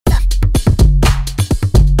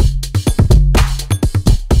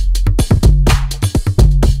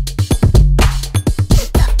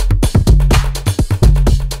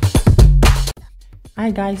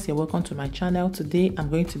Hi guys, you're welcome to my channel. Today I'm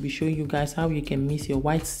going to be showing you guys how you can mix your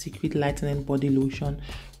white secret lightening body lotion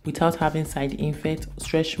without having side effect,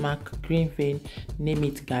 stretch mark, green vein, name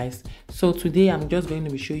it guys. So today I'm just going to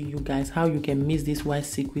be showing you guys how you can mix this white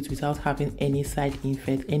secret without having any side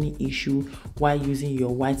effect, any issue while using your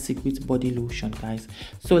white secret body lotion guys.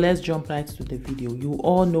 So let's jump right to the video. You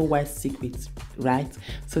all know white secret, right?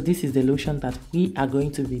 So this is the lotion that we are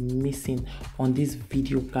going to be mixing on this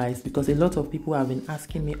video guys, because a lot of people have been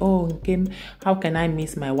asking me, oh Kim, how can I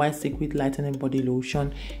mix my white secret lightening body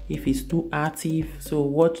lotion if it's too active? So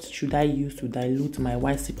what should I use to dilute my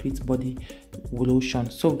white secret body lotion?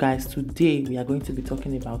 So guys, today we are going to be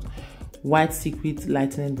talking about white secret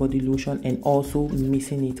lightening body lotion and also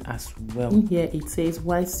mixing it as well. In here it says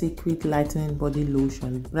white secret lightening body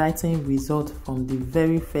lotion, brightening result from the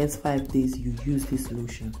very first 5 days you use this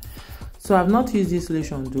lotion. So I've not used this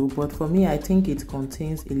lotion though, but for me I think it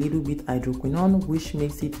contains a little bit hydroquinone, which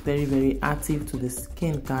makes it very active to the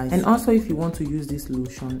skin guys. And also if you want to use this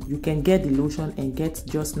lotion, you can get the lotion and get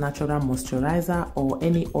just natural moisturizer or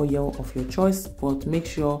any oil of your choice, but make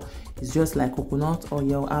sure it's just like coconut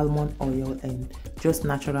oil, almond oil, and just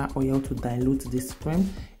natural oil to dilute this cream.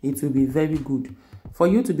 It will be very good. For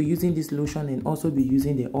you to be using this lotion and also be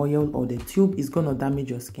using the oil or the tube is gonna damage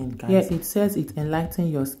your skin guys. Yes, it says it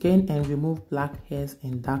enlightens your skin and remove black hairs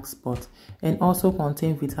and dark spots, and also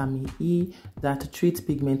contain vitamin E that treats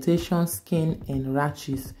pigmentation, skin and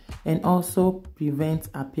rashes, and also prevents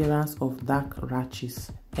appearance of dark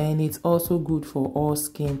rashes. And it's also good for all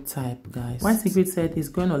skin type guys. White secret said it's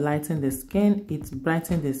going to lighten the skin, it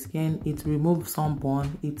brightens the skin, it removes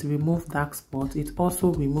sunburn, it removes dark spots, it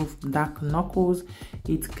also removes dark knuckles,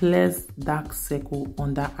 it clears dark circle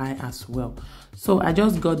under eye as well. So I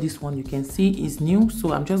just got this one, you can see it's new,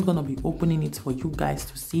 so I'm just going to be opening it for you guys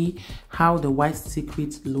to see how the white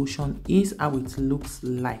secret lotion is, how it looks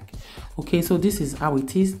like. Okay, so this is how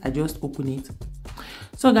it is. I just open it.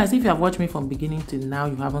 So guys, if you have watched me from beginning to now,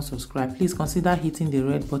 you haven't subscribed, please consider hitting the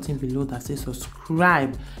red button below that says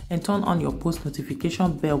subscribe and turn on your post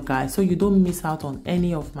notification bell guys, so you don't miss out on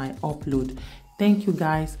any of my upload. Thank you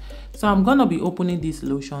guys. So I'm gonna be opening this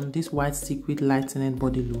lotion, this white secret lightening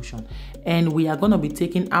body lotion, and we are gonna be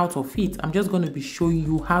taking out of it. I'm just gonna be showing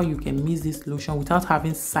you how you can mix this lotion without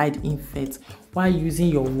having side effects while using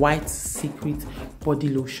your white secret body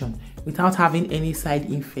lotion, without having any side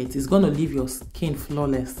effects. It's gonna leave your skin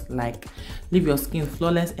flawless,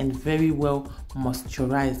 and very well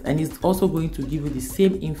moisturized, and it's also going to give you the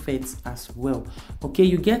same effects as well. Okay,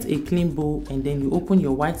 you get a clean bowl and then you open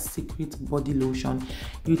your white secret body lotion,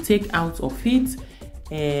 you take out of it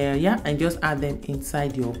and just add them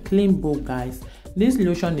inside your clean bowl guys. This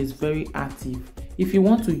lotion is very active. If you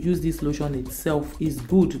want to use this lotion itself, is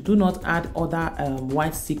good. Do not add other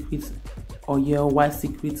white secret oil, white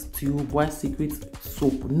secret tube, white secret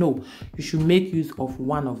soap. No, you should make use of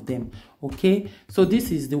one of them. Okay, so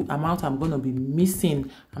this is the amount I'm going to be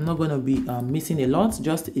mixing. I'm not going to be mixing a lot,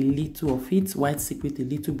 just a little of it, white secret, a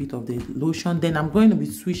little bit of the lotion. Then I'm going to be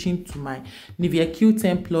switching to my Nivea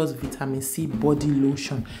Q10 plus vitamin C body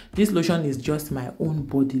lotion. This lotion is just my own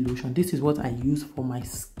body lotion. This is what I use for my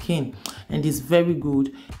skin and it's very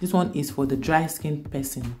good. This one is for the dry skin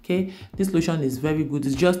person. Okay, this lotion is very good.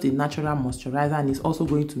 It's just a natural moisturizer and it's also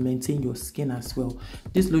going to maintain your skin as well.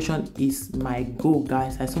 This lotion is my go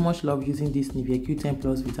guys. I so much love using this Nivea Q10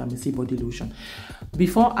 plus vitamin C body lotion.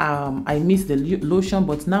 Before I mix the lotion,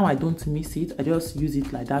 but now I don't mix it, I just use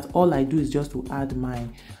it like that. All I do is just to add my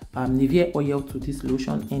Nivea oil to this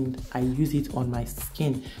lotion and I use it on my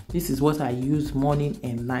skin. This is what I use morning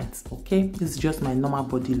and night. Okay, this is just my normal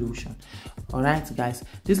body lotion. All right guys,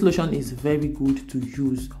 this lotion is very good to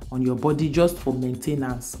use on your body just for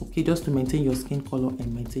maintenance. Okay, just to maintain your skin color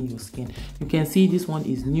and maintain your skin. You can see this one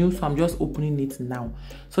is new, so I'm just opening it now.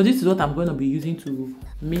 So this is what I'm going to be using to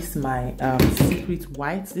mix my secret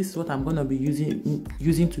white. This is what I'm going to be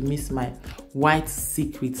using to mix my white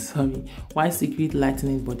secret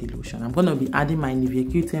lightening body lotion. I'm going to be adding my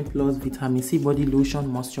Nivea Q10 plus vitamin C body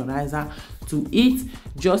lotion moisturizer to it,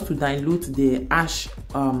 just to dilute the ash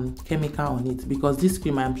chemical on it, because this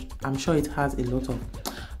cream I'm sure it has a lot of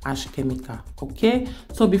ash chemical. Okay,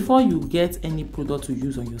 so before you get any product to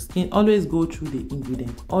use on your skin, always go through the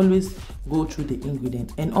ingredient,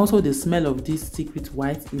 and also the smell of this secret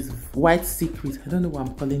white is white secret. I don't know why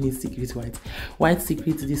I'm calling it secret white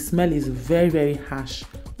secret. The smell is very harsh.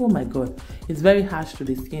 Oh my god, it's very harsh to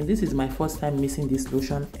the skin. This is my first time mixing this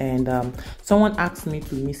lotion, and someone asked me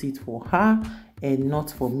to mix it for her, and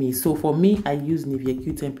not for me. So for me, I use Nivea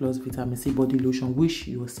Q10 plus vitamin C body lotion, which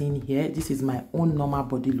you're seeing here. This is my own normal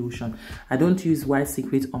body lotion. I don't use White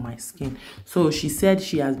Secret on my skin. So she said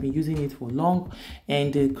she has been using it for long,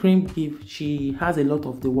 and the cream she has a lot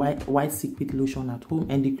of the White Secret lotion at home,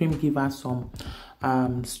 and the cream give her some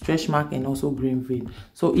stretch mark and also green vein.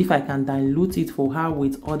 So if I can dilute it for her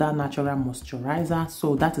with other natural moisturizer,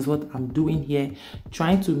 so that is what I'm doing here,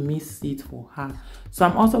 trying to mix it for her. So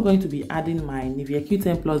I'm also going to be adding my Nivea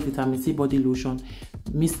Q10 plus vitamin C body lotion,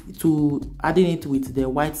 adding it with the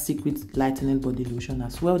White Secret lightening body lotion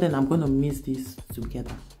as well. Then I'm going to mix this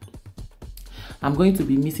together. I'm going to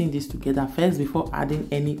be mixing this together first before adding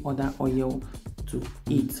any other oil to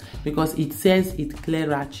it, because it says it clear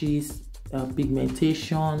rashes,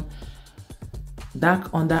 pigmentation, dark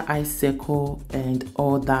under eye circle, and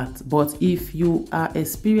all that. But if you are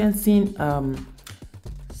experiencing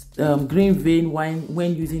green vein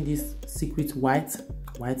when using this secret white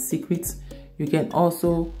secret, you can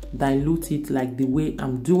also dilute it like the way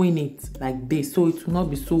I'm doing it, like this, so it will not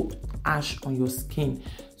be so harsh on your skin,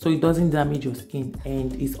 so it doesn't damage your skin.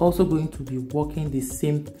 And it's also going to be working the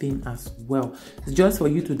same thing as well. It's just for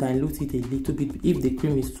you to dilute it a little bit if the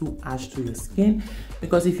cream is too harsh to your skin,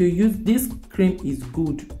 because if you use this cream, is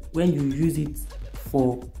good when you use it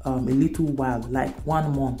for a little while, like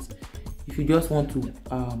 1 month. If you just want to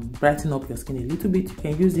brighten up your skin a little bit, you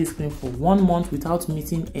can use this cream for 1 month without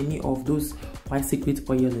mixing any of those White Secret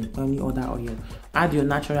oil and any other oil. Add your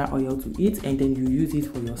natural oil to it, and then you use it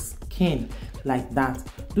for your skin like that.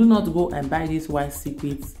 Do not go and buy this White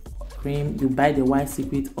Secret cream. You buy the White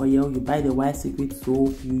Secret oil, you buy the White Secret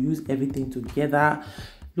soap, you use everything together.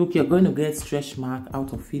 Look, you're going to get stretch mark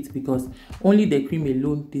out of it, because only the cream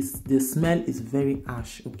alone, the smell is very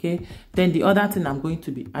harsh. Okay, then the other thing I'm going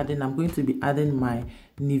to be adding my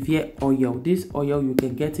Nivea oil. This oil, you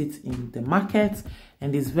can get it in the market,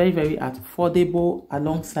 and it's very, very affordable,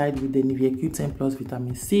 alongside with the Nivea Q10 plus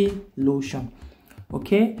vitamin C lotion.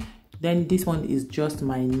 Okay, then this one is just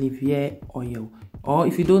my Nivea oil. Or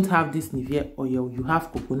if you don't have this Nivea oil, you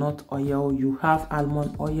have coconut oil, you have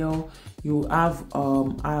almond oil, you have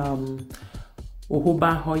jojoba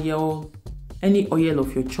oil. Any oil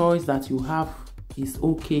of your choice that you have is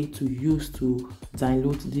okay to use to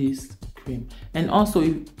dilute this cream. And also,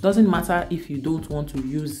 it doesn't matter if you don't want to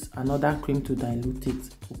use another cream to dilute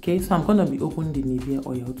it. Okay, so I'm going to be opening the Nivea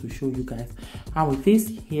oil to show you guys how it is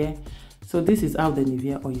here. So this is how the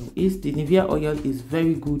Nivea oil is. The Nivea oil is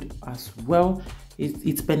very good as well.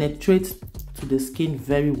 It penetrates to the skin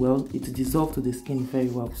very well. It dissolves to the skin very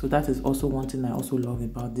well. So that is also one thing I also love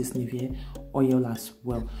about this Nivea oil as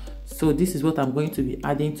well. So this is what I'm going to be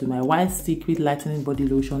adding to my White Secret lightening body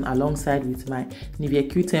lotion, alongside with my Nivea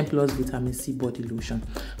Q10 plus vitamin C body lotion.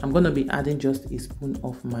 I'm going to be adding just a spoon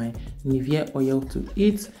of my Nivea oil to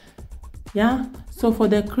it. Yeah, so for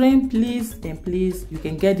the cream, please you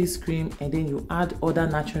can get this cream and then you add other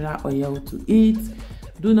natural oil to it.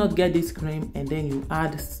 Do not get this cream and then you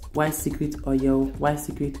add White Secret oil, White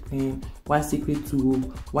Secret cream, White Secret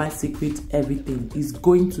tube, White Secret everything. It's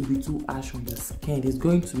going to be too harsh on your skin. It's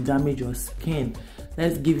going to damage your skin.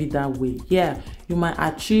 Let's give it that way. Yeah, you might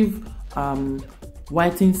achieve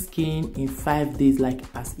whitening skin in 5 days, like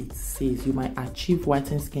as it says. You might achieve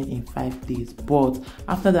whitening skin in 5 days, but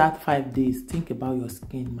after that 5 days, think about your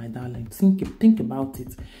skin, my darling. Think about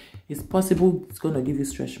it. It's possible it's going to give you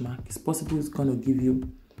stretch mark. It's possible it's going to give you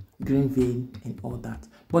green vein and all that.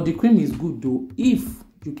 But the cream is good though if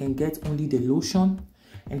you can get only the lotion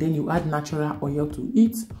and then you add natural oil to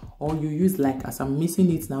it, or you use, like as I'm mixing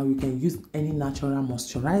it now, you can use any natural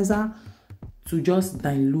moisturizer to just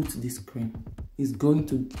dilute this cream. Is going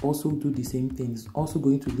to also do the same thing. It's also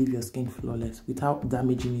going to leave your skin flawless without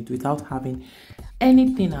damaging it, without having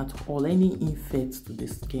anything at all, any infects to the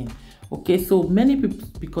skin. Okay, so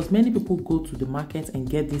because many people go to the market and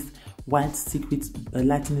get this White Secret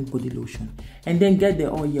lightening body lotion and then get the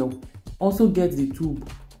oil, also get the tube,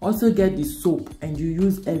 also get the soap, and you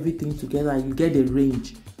use everything together, you get the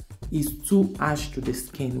range. Is too harsh to the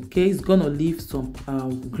skin. Okay, it's gonna leave some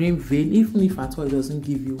green vein, even if at all it doesn't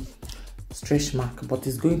give you stretch mark, but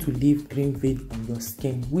it's going to leave green vein on your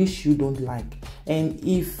skin, which you don't like. And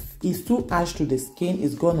if it's too harsh to the skin,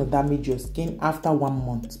 it's going to damage your skin after 1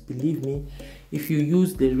 month, believe me, if you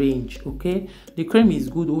use the range. Okay, the cream is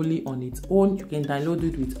good only on its own. You can dilute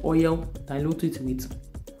it with oil, dilute it with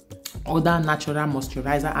other natural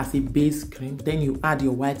moisturizer as a base cream, then you add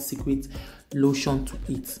your White Secret lotion to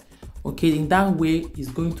it. Okay, in that way it's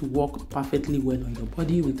going to work perfectly well on your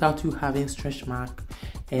body without you having stretch mark,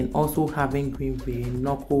 and also having green vein,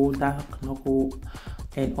 knuckle, dark knuckle,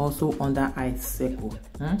 and also under eye circle.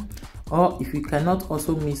 Or if you cannot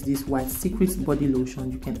also mix this white secret body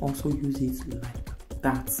lotion, you can also use it like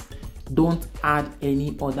that. Don't add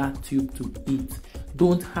any other tube to it.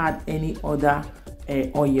 Don't add any other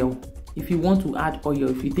oil. If you want to add oil,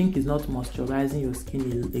 if you think it's not moisturizing your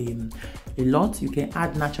skin a lot, you can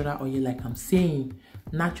add natural oil, like I'm saying,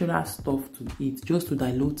 natural stuff to it, just to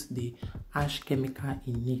dilute the harsh chemical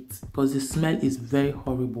in it, because the smell is very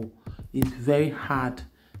horrible. It's very hard,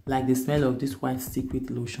 like the smell of this white secret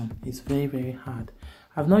lotion. It's very, very hard.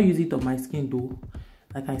 I've not used it on my skin though.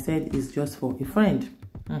 Like I said, it's just for a friend.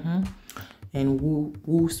 And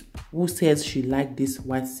who says she liked this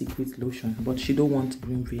white secret lotion, but she don't want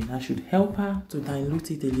green vein. I should help her to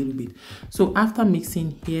dilute it a little bit. So after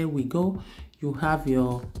mixing, here we go. You have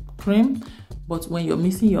your cream, but when you're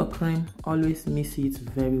mixing your cream, always mix it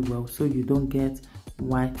very well so you don't get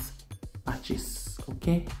white patches.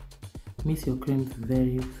 Okay, mix your cream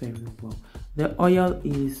very, very well. The oil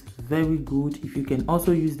is very good. If you can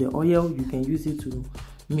also use the oil, you can use it to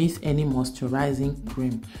mix any moisturizing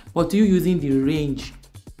cream. But you using the range,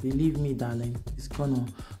 believe me darling, it's gonna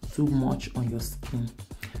too much on your skin.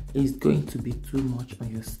 It's going to be too much on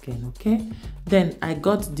your skin. Okay, then I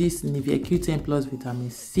got this Nivea Q10 plus vitamin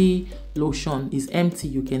C lotion. Is empty.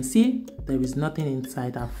 You can see there is nothing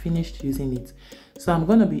inside. I've finished using it, so I'm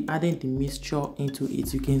gonna be adding the mixture into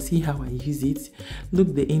it. You can see how I use it.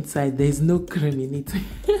 Look, the inside, there is no cream in it.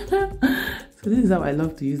 So this is how I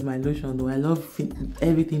love to use my lotion, though. I love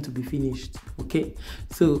everything to be finished. Okay,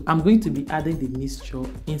 so I'm going to be adding the mixture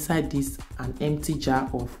inside this an empty jar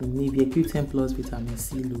of Nivea Q10 plus vitamin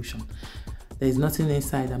C lotion. There is nothing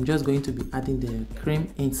inside. I'm just going to be adding the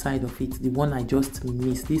cream inside of it, the one I just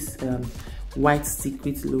mixed. This white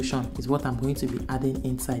secret lotion is what I'm going to be adding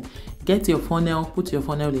inside. Get your funnel, put your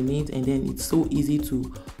funnel in it, and then it's so easy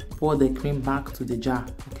to pour the cream back to the jar.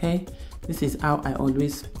 Okay, this is how I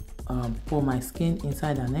always pour my skin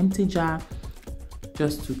inside an empty jar,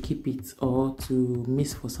 just to keep it or to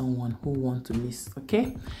mix for someone who wants to mix.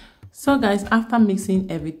 Okay, so guys, after mixing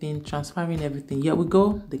everything, transferring everything, here we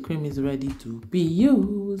go. The cream is ready to be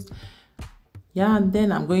used. Yeah, and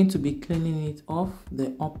then I'm going to be cleaning it off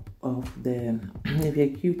the up of the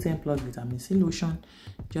Nivea Q10 plus vitamin C lotion,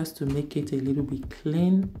 just to make it a little bit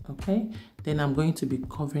clean. Okay, then I'm going to be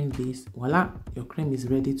covering this. Voila, your cream is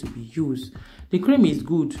ready to be used. The cream is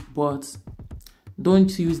good, but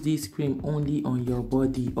don't use this cream only on your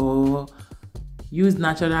body, or use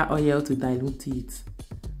natural oil to dilute it.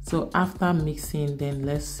 So after mixing, then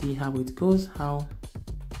let's see how it goes, how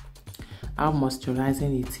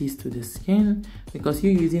moisturizing it is to the skin, because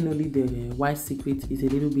you're using only the white secret is a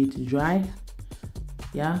little bit dry.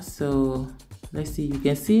 Yeah, so let's see. You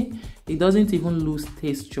can see it doesn't even lose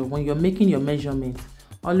texture. When you're making your measurement,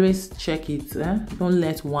 always check it. Don't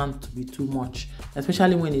let one to be too much,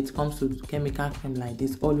 especially when it comes to chemical cream like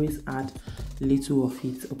this. Always add little of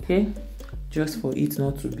it, okay, just for it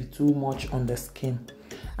not to be too much on the skin.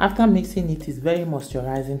 After mixing, it is very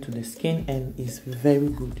moisturizing to the skin and is very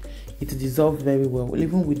good. It dissolves very well.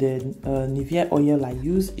 Even with the Nivea oil I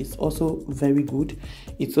use, it's also very good.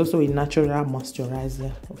 It's also a natural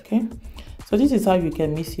moisturizer. Okay, so this is how you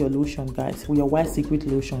can mix your lotion, guys, with your white secret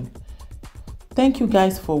lotion. Thank you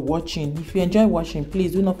guys for watching. If you enjoy watching,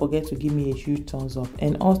 please do not forget to give me a huge thumbs up.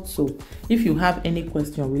 And also, if you have any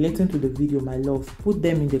question relating to the video, my love, put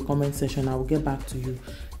them in the comment section. I will get back to you.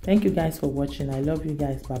 Thank you guys for watching. I love you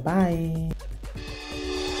guys. Bye bye.